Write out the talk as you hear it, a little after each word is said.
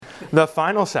The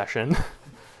final session,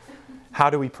 how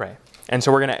do we pray? And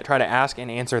so we're going to try to ask and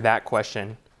answer that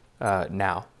question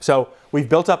now. So we've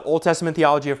built up Old Testament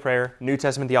theology of prayer, New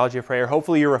Testament theology of prayer.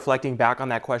 Hopefully you're reflecting back on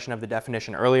that question of the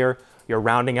definition earlier. You're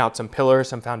rounding out some pillars,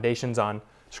 some foundations on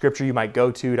scripture you might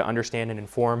go to understand and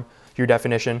inform your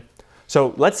definition.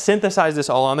 So let's synthesize this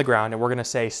all on the ground, and we're going to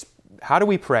say, how do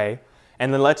we pray?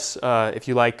 And then let's, if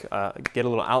you like, get a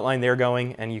little outline there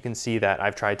going, and you can see that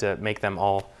I've tried to make them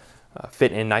all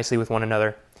fit in nicely with one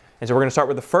another. And so we're going to start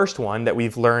with the first one that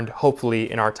we've learned,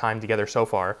 hopefully, in our time together so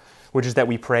far, which is that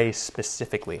we pray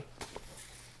specifically.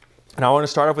 And I want to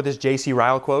start off with this J.C.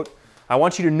 Ryle quote. I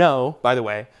want you to know, by the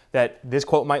way, that this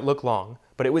quote might look long,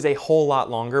 but it was a whole lot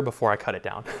longer before I cut it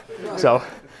down. So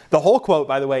the whole quote,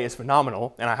 by the way, is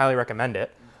phenomenal, and I highly recommend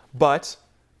it. But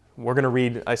we're going to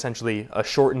read essentially a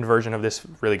shortened version of this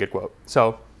really good quote.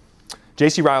 So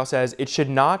J.C. Ryle says, "It should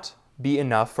not be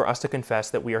enough for us to confess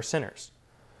that we are sinners.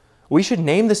 We should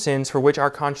name the sins for which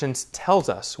our conscience tells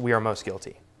us we are most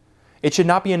guilty. It should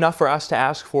not be enough for us to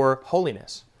ask for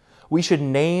holiness. We should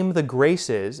name the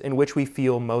graces in which we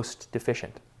feel most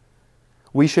deficient.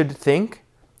 We should think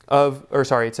of,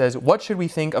 it says, what should we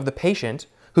think of the patient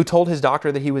who told his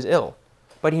doctor that he was ill,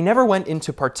 but he never went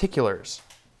into particulars?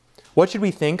 What should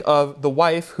we think of the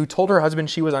wife who told her husband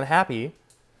she was unhappy,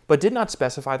 but did not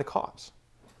specify the cause?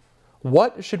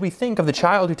 What should we think of the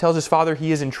child who tells his father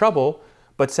he is in trouble,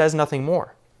 but says nothing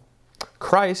more?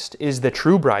 Christ is the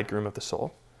true bridegroom of the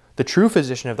soul, the true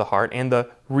physician of the heart, and the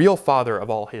real father of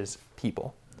all his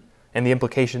people." And the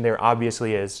implication there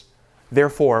obviously is,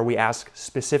 therefore, we ask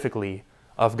specifically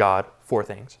of God for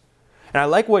things. And I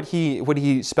like what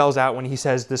he spells out when he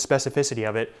says the specificity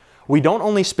of it. We don't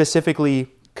only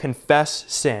specifically confess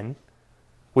sin,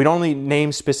 we don't only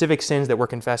name specific sins that we're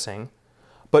confessing,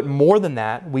 but more than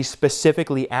that, we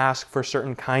specifically ask for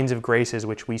certain kinds of graces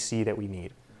which we see that we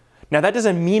need. Now, that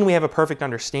doesn't mean we have a perfect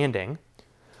understanding,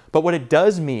 but what it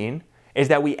does mean is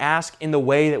that we ask in the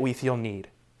way that we feel need.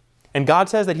 And God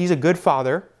says that He's a good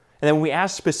Father, and then when we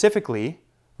ask specifically,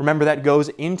 remember that goes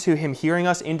into Him hearing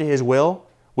us, into His will.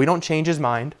 We don't change His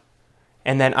mind.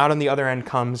 And then out on the other end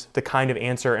comes the kind of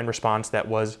answer and response that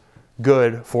was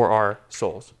good for our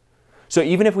souls. So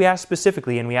even if we ask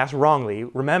specifically and we ask wrongly,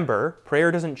 remember,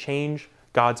 prayer doesn't change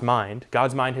God's mind.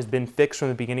 God's mind has been fixed from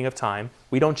the beginning of time.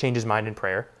 We don't change His mind in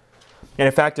prayer. And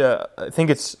in fact, I think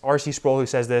it's R.C. Sproul who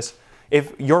says this: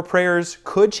 if your prayers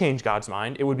could change God's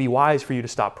mind, it would be wise for you to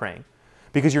stop praying.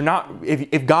 Because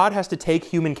if God has to take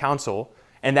human counsel,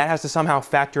 and that has to somehow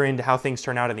factor into how things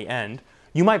turn out in the end,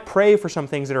 you might pray for some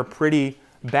things that are pretty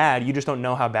bad, you just don't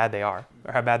know how bad they are,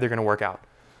 or how bad they're going to work out.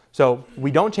 So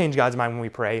we don't change God's mind when we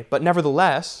pray, but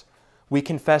nevertheless, we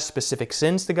confess specific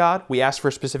sins to God, we ask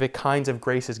for specific kinds of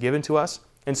graces given to us,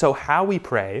 and so how we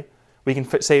pray, we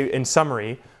can say in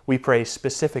summary, we pray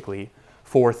specifically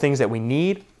for things that we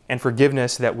need and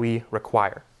forgiveness that we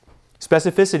require.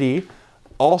 Specificity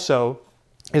also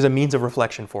is a means of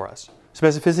reflection for us.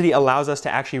 Specificity allows us to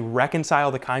actually reconcile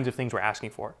the kinds of things we're asking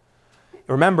for.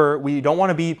 Remember, we don't want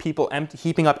to be people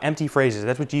heaping up empty phrases.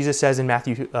 That's what Jesus says in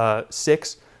Matthew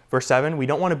 6, verse 7. We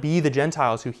don't want to be the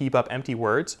Gentiles who heap up empty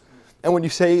words. And when you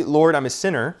say, "Lord, I'm a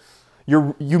sinner,"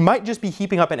 you might just be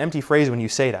heaping up an empty phrase when you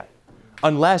say that,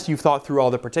 unless you've thought through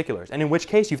all the particulars. And in which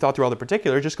case you've thought through all the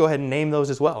particulars, just go ahead and name those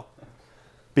as well.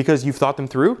 Because you've thought them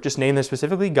through, just name them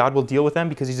specifically. God will deal with them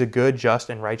because He's a good, just,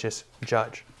 and righteous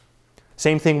judge.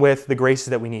 Same thing with the graces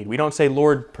that we need. We don't say,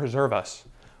 "Lord, preserve us.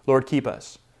 Lord, keep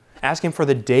us." Ask Him for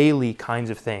the daily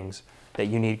kinds of things that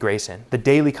you need grace in, the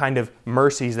daily kind of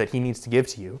mercies that He needs to give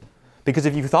to you. Because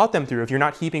if you've thought them through, if you're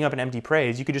not heaping up an empty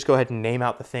praise, you could just go ahead and name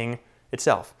out the thing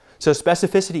itself. So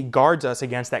specificity guards us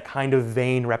against that kind of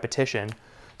vain repetition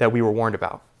that we were warned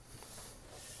about.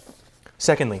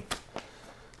 Secondly,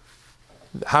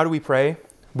 how do we pray?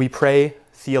 We pray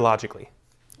theologically.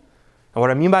 And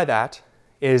what I mean by that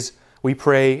is we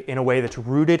pray in a way that's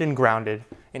rooted and grounded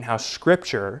in how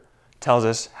Scripture tells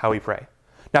us how we pray.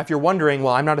 Now, if you're wondering,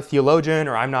 well, I'm not a theologian,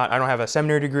 or I don't have a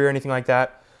seminary degree or anything like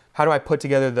that, how do I put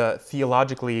together the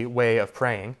theologically way of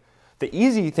praying? The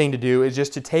easy thing to do is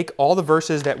just to take all the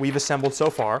verses that we've assembled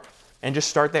so far and just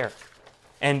start there.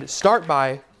 And start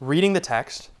by reading the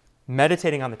text,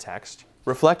 meditating on the text,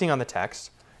 reflecting on the text,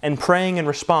 and praying in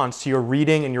response to your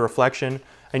reading and your reflection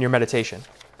and your meditation.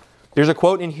 There's a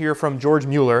quote in here from George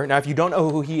Mueller. Now, if you don't know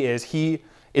who he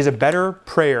is a better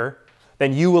prayer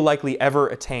than you will likely ever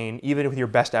attain, even with your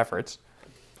best efforts.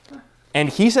 And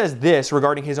he says this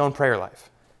regarding his own prayer life.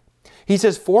 He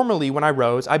says, "Formerly, when I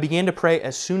rose, I began to pray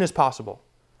as soon as possible."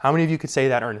 How many of you could say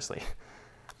that earnestly?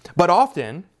 "But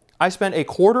often, I spent a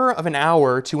quarter of an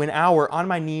hour to an hour on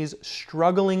my knees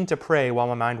struggling to pray while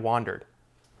my mind wandered.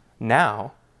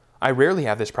 Now, I rarely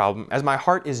have this problem as my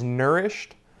heart is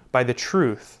nourished by the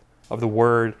truth of the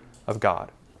Word of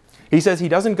God. He says he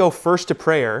doesn't go first to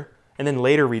prayer and then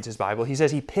later reads his Bible. He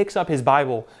says he picks up his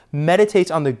Bible, meditates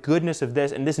on the goodness of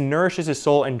this, and this nourishes his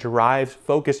soul and drives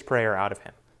focused prayer out of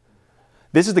him.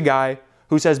 This is the guy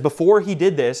who says before he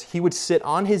did this, he would sit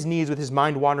on his knees with his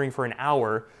mind wandering for an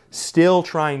hour, still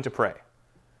trying to pray.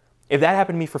 If that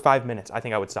happened to me for 5 minutes, I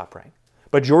think I would stop praying.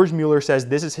 But George Mueller says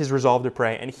this is his resolve to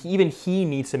pray, and even he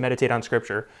needs to meditate on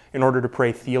Scripture in order to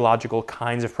pray theological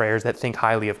kinds of prayers that think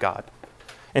highly of God.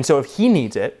 And so if he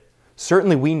needs it,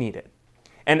 certainly we need it.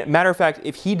 And matter of fact,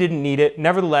 if he didn't need it,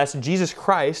 nevertheless, Jesus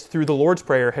Christ, through the Lord's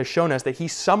Prayer, has shown us that he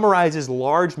summarizes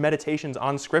large meditations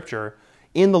on Scripture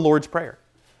in the Lord's Prayer.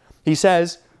 He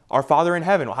says, our Father in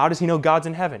heaven. Well, how does he know God's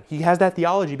in heaven? He has that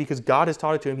theology because God has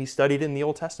taught it to him. He studied it in the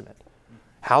Old Testament.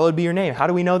 Hallowed be your name. How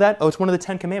do we know that? Oh, it's one of the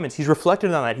 10 Commandments. He's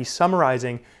reflected on that. He's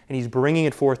summarizing, and he's bringing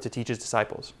it forth to teach his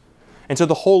disciples. And so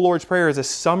the whole Lord's Prayer is a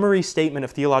summary statement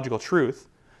of theological truth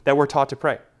that we're taught to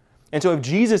pray. And so if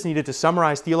Jesus needed to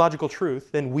summarize theological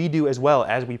truth, then we do as well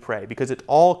as we pray, because it's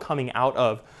all coming out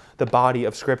of the body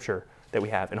of Scripture that we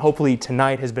have. And hopefully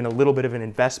tonight has been a little bit of an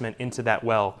investment into that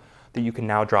well that you can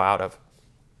now draw out of.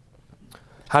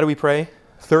 How do we pray?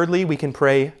 Thirdly, we can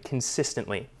pray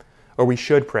consistently, or we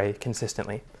should pray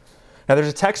consistently. Now there's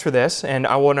a text for this, and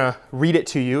I want to read it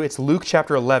to you. It's Luke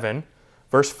chapter 11,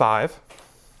 verse 5.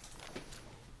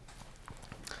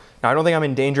 Now, I don't think I'm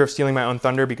in danger of stealing my own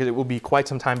thunder because it will be quite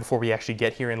some time before we actually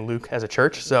get here in Luke as a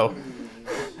church, so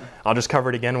I'll just cover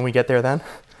it again when we get there then.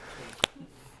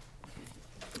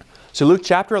 So Luke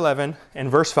chapter 11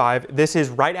 and verse 5, this is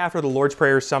right after the Lord's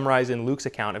Prayer is summarized in Luke's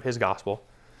account of his gospel.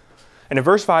 And in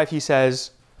verse 5 he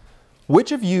says,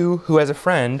 "Which of you who has a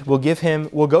friend will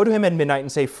go to him at midnight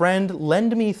and say, 'Friend,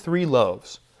 lend me 3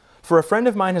 loaves, for a friend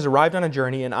of mine has arrived on a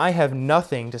journey and I have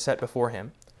nothing to set before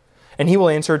him.' And he will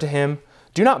answer to him,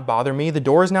 'Do not bother me, the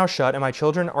door is now shut and my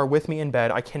children are with me in bed.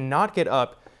 I cannot get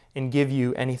up and give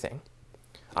you anything.'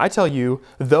 I tell you,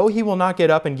 though he will not get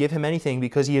up and give him anything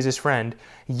because he is his friend,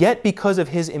 yet because of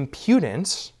his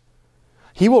impudence,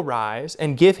 he will rise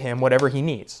and give him whatever he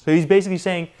needs." So he's basically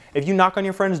saying, if you knock on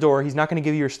your friend's door, he's not going to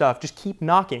give you your stuff. Just keep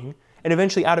knocking, and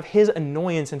eventually out of his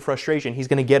annoyance and frustration, he's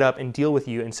going to get up and deal with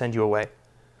you and send you away.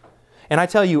 "And I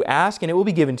tell you, ask and it will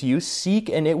be given to you, seek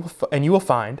and you will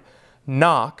find,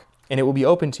 knock and it will be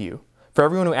opened to you. For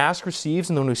everyone who asks receives,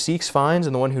 and the one who seeks finds,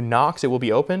 and the one who knocks it will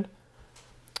be opened.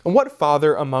 And what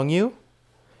father among you,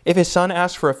 if his son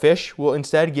asks for a fish, will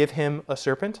instead give him a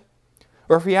serpent?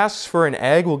 Or if he asks for an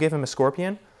egg, will give him a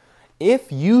scorpion?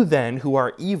 If you then, who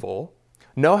are evil,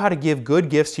 know how to give good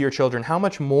gifts to your children, how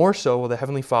much more so will the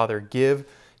Heavenly Father give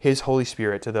his Holy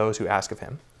Spirit to those who ask of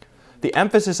him?" The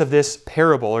emphasis of this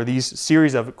parable, or these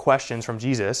series of questions from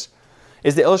Jesus,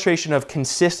 is the illustration of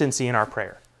consistency in our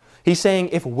prayer. He's saying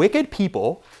if wicked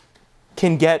people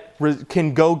can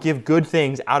go give good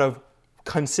things out of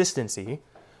consistency,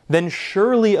 then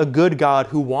surely a good God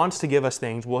who wants to give us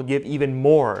things will give even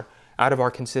more out of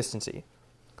our consistency.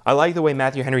 I like the way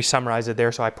Matthew Henry summarized it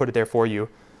there, so I put it there for you.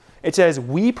 It says,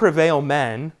 "We prevail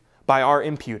men by our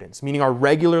impudence," meaning our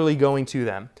regularly going to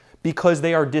them, because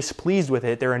they are displeased with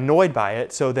it, they're annoyed by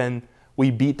it, so then we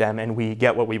beat them and we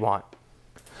get what we want.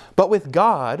 But with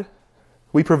God,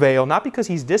 we prevail not because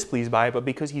he's displeased by it, but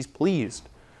because he's pleased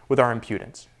with our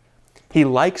impudence. He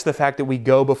likes the fact that we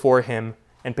go before him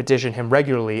and petition him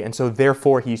regularly, and so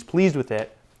therefore he's pleased with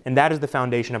it, and that is the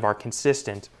foundation of our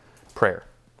consistent prayer.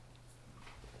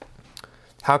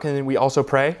 How can we also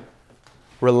pray?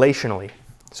 Relationally.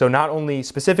 So not only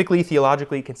specifically,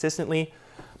 theologically, consistently,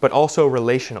 but also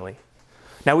relationally.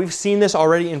 Now we've seen this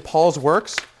already in Paul's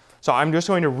works, so I'm just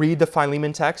going to read the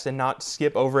Philemon text and not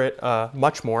skip over it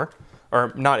much more,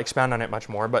 or not expound on it much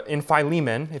more. But in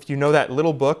Philemon, if you know that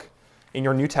little book in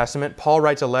your New Testament, Paul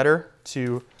writes a letter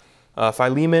to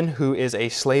Philemon, who is a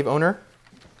slave owner.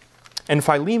 And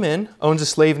Philemon owns a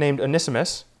slave named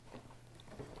Onesimus.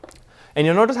 And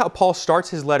you'll notice how Paul starts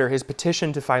his letter, his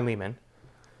petition to Philemon.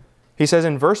 He says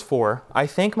in verse 4, "I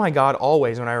thank my God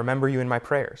always when I remember you in my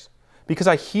prayers, because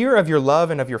I hear of your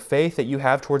love and of your faith that you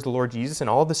have towards the Lord Jesus and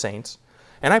all the saints.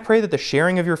 And I pray that the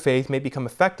sharing of your faith may become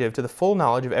effective to the full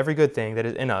knowledge of every good thing that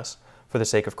is in us for the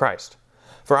sake of Christ.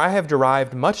 For I have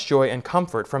derived much joy and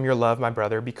comfort from your love, my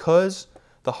brother, because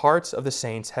the hearts of the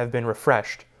saints have been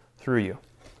refreshed through you."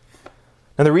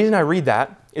 Now the reason I read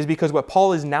that is because what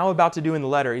Paul is now about to do in the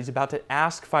letter, he's about to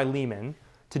ask Philemon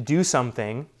to do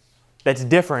something that's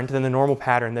different than the normal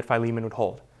pattern that Philemon would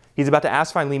hold. He's about to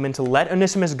ask Philemon to let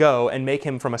Onesimus go and make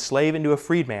him from a slave into a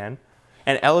freedman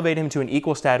and elevate him to an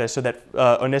equal status so that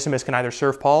Onesimus can either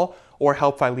serve Paul or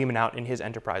help Philemon out in his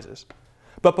enterprises.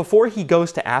 But before he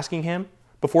goes to asking him,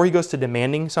 before he goes to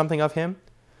demanding something of him,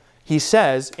 he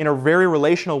says, in a very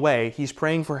relational way, he's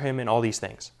praying for him in all these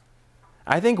things.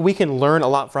 I think we can learn a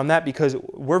lot from that because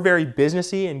we're very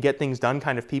businessy and get things done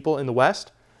kind of people in the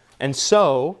West. And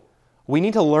so we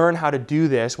need to learn how to do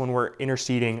this when we're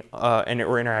interceding and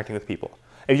we're interacting with people.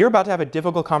 If you're about to have a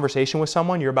difficult conversation with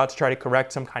someone, you're about to try to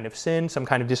correct some kind of sin, some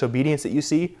kind of disobedience that you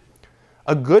see,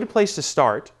 a good place to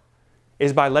start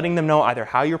is by letting them know either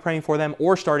how you're praying for them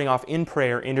or starting off in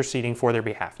prayer, interceding for their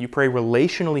behalf. You pray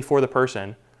relationally for the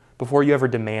person before you ever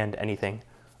demand anything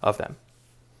of them.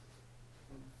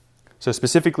 So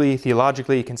specifically,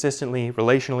 theologically, consistently,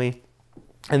 relationally.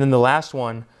 And then the last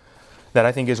one that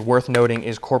I think is worth noting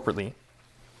is corporately.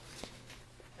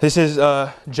 This is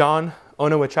John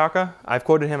Onwuchaka. I've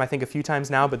quoted him, I think, a few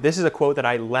times now, but this is a quote that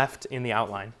I left in the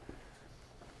outline.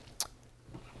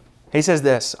 He says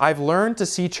this: "I've learned to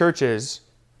see churches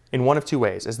in one of two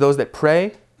ways, as those that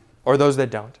pray or those that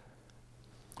don't.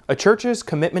 A church's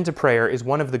commitment to prayer is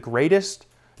one of the greatest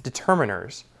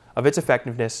determiners of its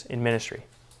effectiveness in ministry."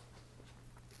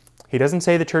 He doesn't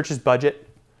say the church's budget.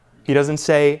 He doesn't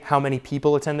say how many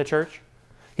people attend the church.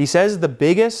 He says the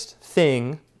biggest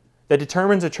thing that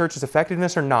determines a church's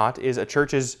effectiveness or not is a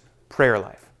church's prayer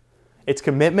life. Its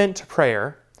commitment to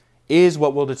prayer is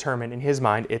what will determine, in his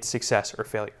mind, its success or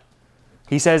failure.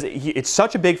 He says it's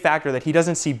such a big factor that he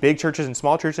doesn't see big churches and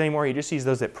small churches anymore. He just sees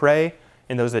those that pray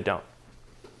and those that don't.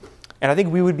 And I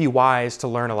think we would be wise to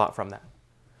learn a lot from that.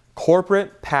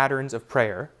 Corporate patterns of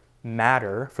prayer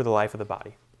matter for the life of the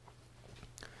body.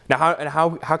 Now,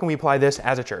 how can we apply this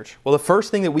as a church? Well, the first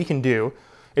thing that we can do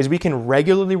is we can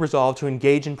regularly resolve to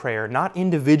engage in prayer, not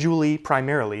individually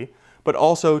primarily, but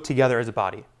also together as a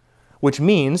body. Which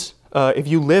means if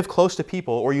you live close to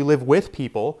people or you live with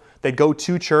people that go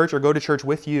to church or go to church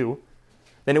with you,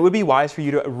 then it would be wise for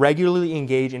you to regularly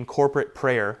engage in corporate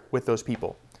prayer with those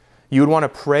people. You would want to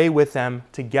pray with them,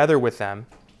 together with them,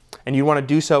 and you want to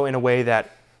do so in a way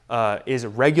that is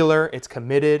regular, it's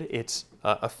committed, it's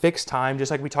a fixed time,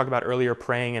 just like we talked about earlier,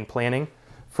 praying and planning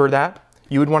for that.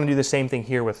 You would want to do the same thing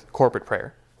here with corporate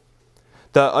prayer.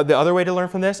 The other way to learn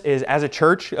from this is, as a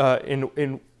church,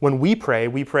 when we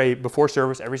pray before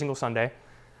service every single Sunday.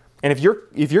 And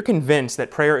if you're convinced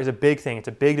that prayer is a big thing, it's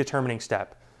a big determining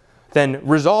step, then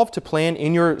resolve to plan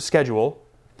in your schedule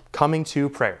coming to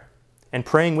prayer and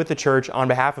praying with the church on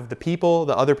behalf of the people,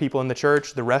 the other people in the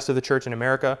church, the rest of the church in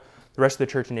America, the rest of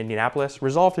the church in Indianapolis.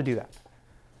 Resolve to do that.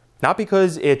 Not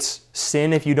because it's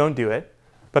sin if you don't do it,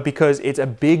 but because it's a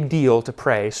big deal to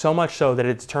pray, so much so that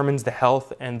it determines the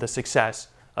health and the success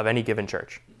of any given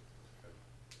church.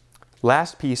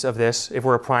 Last piece of this, if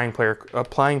we're applying prayer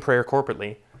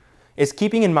corporately, is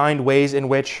keeping in mind ways in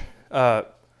which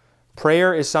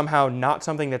prayer is somehow not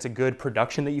something that's a good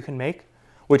production that you can make,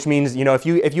 which means, if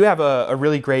you have a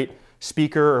really great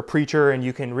speaker or preacher and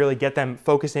you can really get them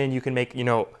focused in, you can make,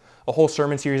 a whole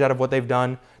sermon series out of what they've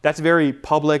done. That's very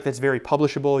public, that's very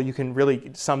publishable. You can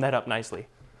really sum that up nicely.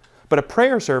 But a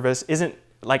prayer service isn't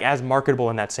as marketable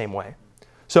in that same way.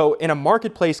 So in a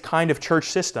marketplace kind of church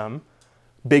system,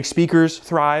 big speakers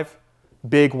thrive,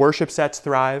 big worship sets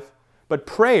thrive, but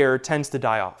prayer tends to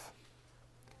die off.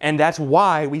 And that's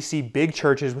why we see big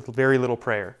churches with very little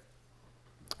prayer.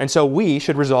 And so we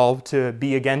should resolve to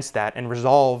be against that and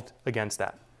resolved against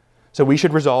that. So we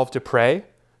should resolve to pray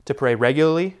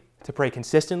regularly, to pray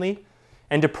consistently,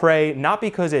 and to pray not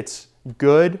because it's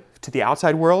good to the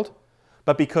outside world,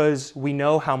 but because we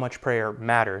know how much prayer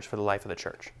matters for the life of the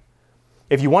church.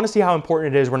 If you want to see how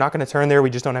important it is, we're not going to turn there,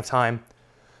 we just don't have time.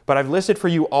 But I've listed for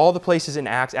you all the places in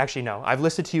Acts. Actually, no, I've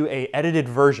listed to you an edited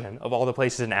version of all the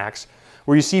places in Acts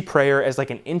where you see prayer as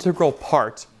an integral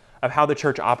part of how the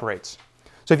church operates.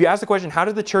 So if you ask the question, how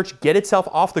did the church get itself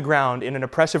off the ground in an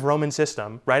oppressive Roman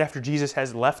system right after Jesus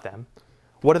has left them?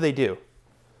 What do?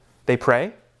 They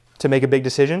pray to make a big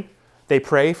decision. They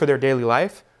pray for their daily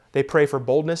life. They pray for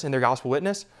boldness in their gospel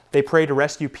witness. They pray to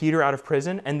rescue Peter out of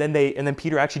prison, and then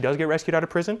Peter actually does get rescued out of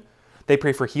prison. They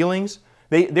pray for healings.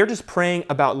 They're just praying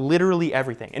about literally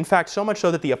everything. In fact, so much so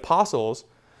that the apostles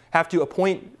have to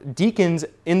appoint deacons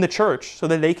in the church so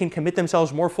that they can commit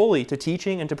themselves more fully to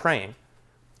teaching and to praying.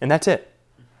 And that's it.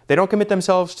 They don't commit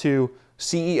themselves to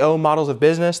CEO models of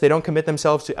business. They don't commit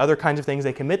themselves to other kinds of things.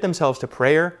 They commit themselves to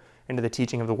prayer and to the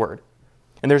teaching of the word.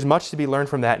 And there's much to be learned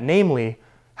from that, namely,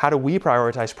 how do we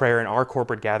prioritize prayer in our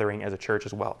corporate gathering as a church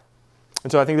as well?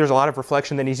 And so I think there's a lot of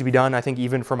reflection that needs to be done, I think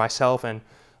even for myself and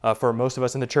for most of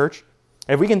us in the church.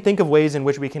 And if we can think of ways in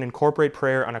which we can incorporate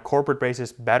prayer on a corporate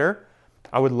basis better,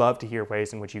 I would love to hear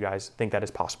ways in which you guys think that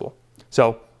is possible.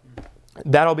 So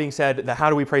that all being said, the how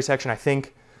do we pray section, I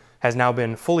think, has now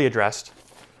been fully addressed.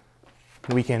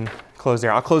 We can close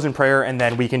there. I'll close in prayer, and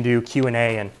then we can do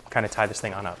Q&A and kind of tie this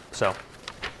thing on up. So,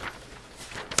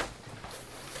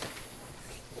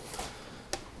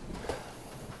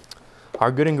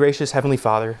 our good and gracious Heavenly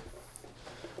Father,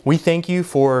 we thank you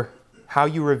for how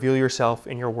you reveal yourself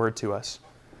in your word to us.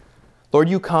 Lord,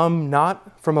 you come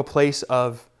not from a place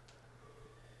of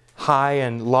high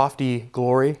and lofty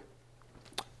glory,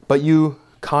 but you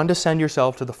condescend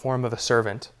yourself to the form of a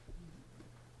servant,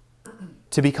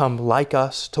 to become like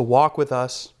us, to walk with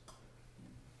us,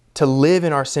 to live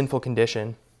in our sinful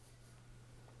condition,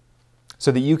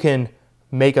 so that you can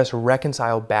make us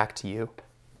reconcile back to you.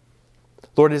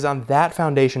 Lord, it is on that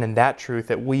foundation and that truth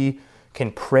that we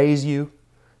can praise you,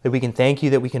 that we can thank you,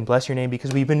 that we can bless your name,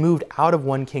 because we've been moved out of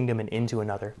one kingdom and into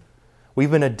another.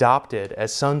 We've been adopted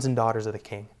as sons and daughters of the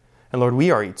King. And Lord,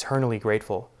 we are eternally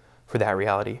grateful for that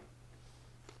reality.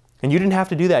 And you didn't have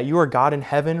to do that. You are God in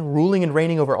heaven, ruling and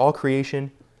reigning over all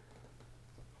creation.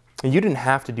 And you didn't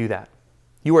have to do that.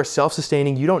 You are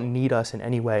self-sustaining. You don't need us in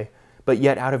any way. But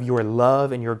yet out of your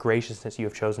love and your graciousness, you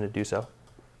have chosen to do so.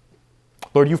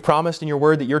 Lord, you've promised in your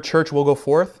word that your church will go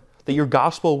forth, that your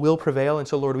gospel will prevail. And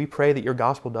so, Lord, we pray that your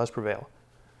gospel does prevail.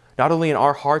 Not only in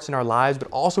our hearts and our lives, but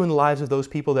also in the lives of those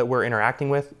people that we're interacting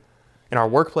with, in our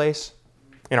workplace,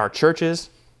 in our churches.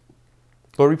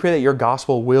 Lord, we pray that your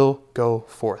gospel will go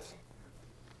forth.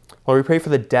 Lord, we pray for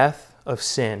the death of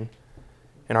sin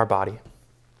in our body.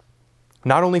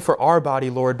 Not only for our body,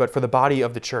 Lord, but for the body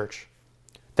of the church.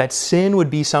 That sin would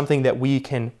be something that we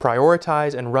can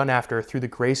prioritize and run after through the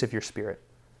grace of your Spirit.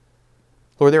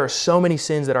 Lord, there are so many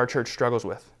sins that our church struggles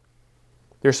with.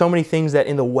 There are so many things that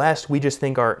in the West we just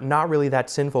think are not really that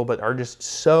sinful, but are just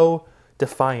so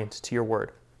defiant to your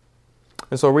word.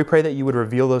 And so we pray that you would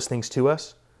reveal those things to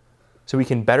us, so we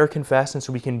can better confess and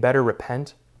so we can better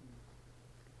repent.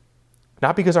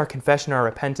 Not because our confession or our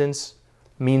repentance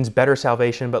means better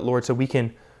salvation, but Lord, so we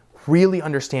can really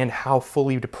understand how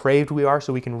fully depraved we are,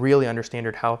 so we can really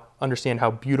understand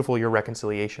how beautiful your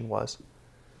reconciliation was.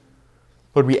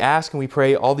 Lord, we ask and we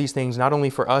pray all these things, not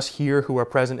only for us here who are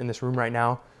present in this room right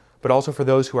now, but also for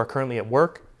those who are currently at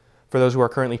work, for those who are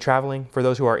currently traveling, for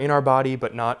those who are in our body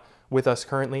but not with us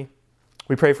currently.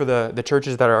 We pray for the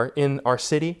churches that are in our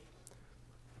city,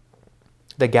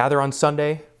 that gather on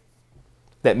Sunday,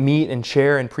 that meet and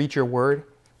share and preach your word,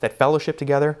 that fellowship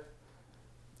together.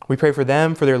 We pray for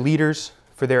them, for their leaders,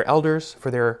 for their elders, for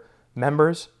their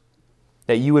members,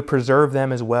 that you would preserve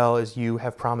them as well as you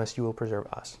have promised you will preserve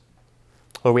us.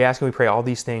 Lord, we ask and we pray all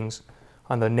these things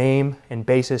on the name and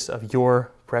basis of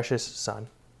your precious Son,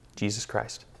 Jesus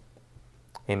Christ.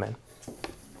 Amen.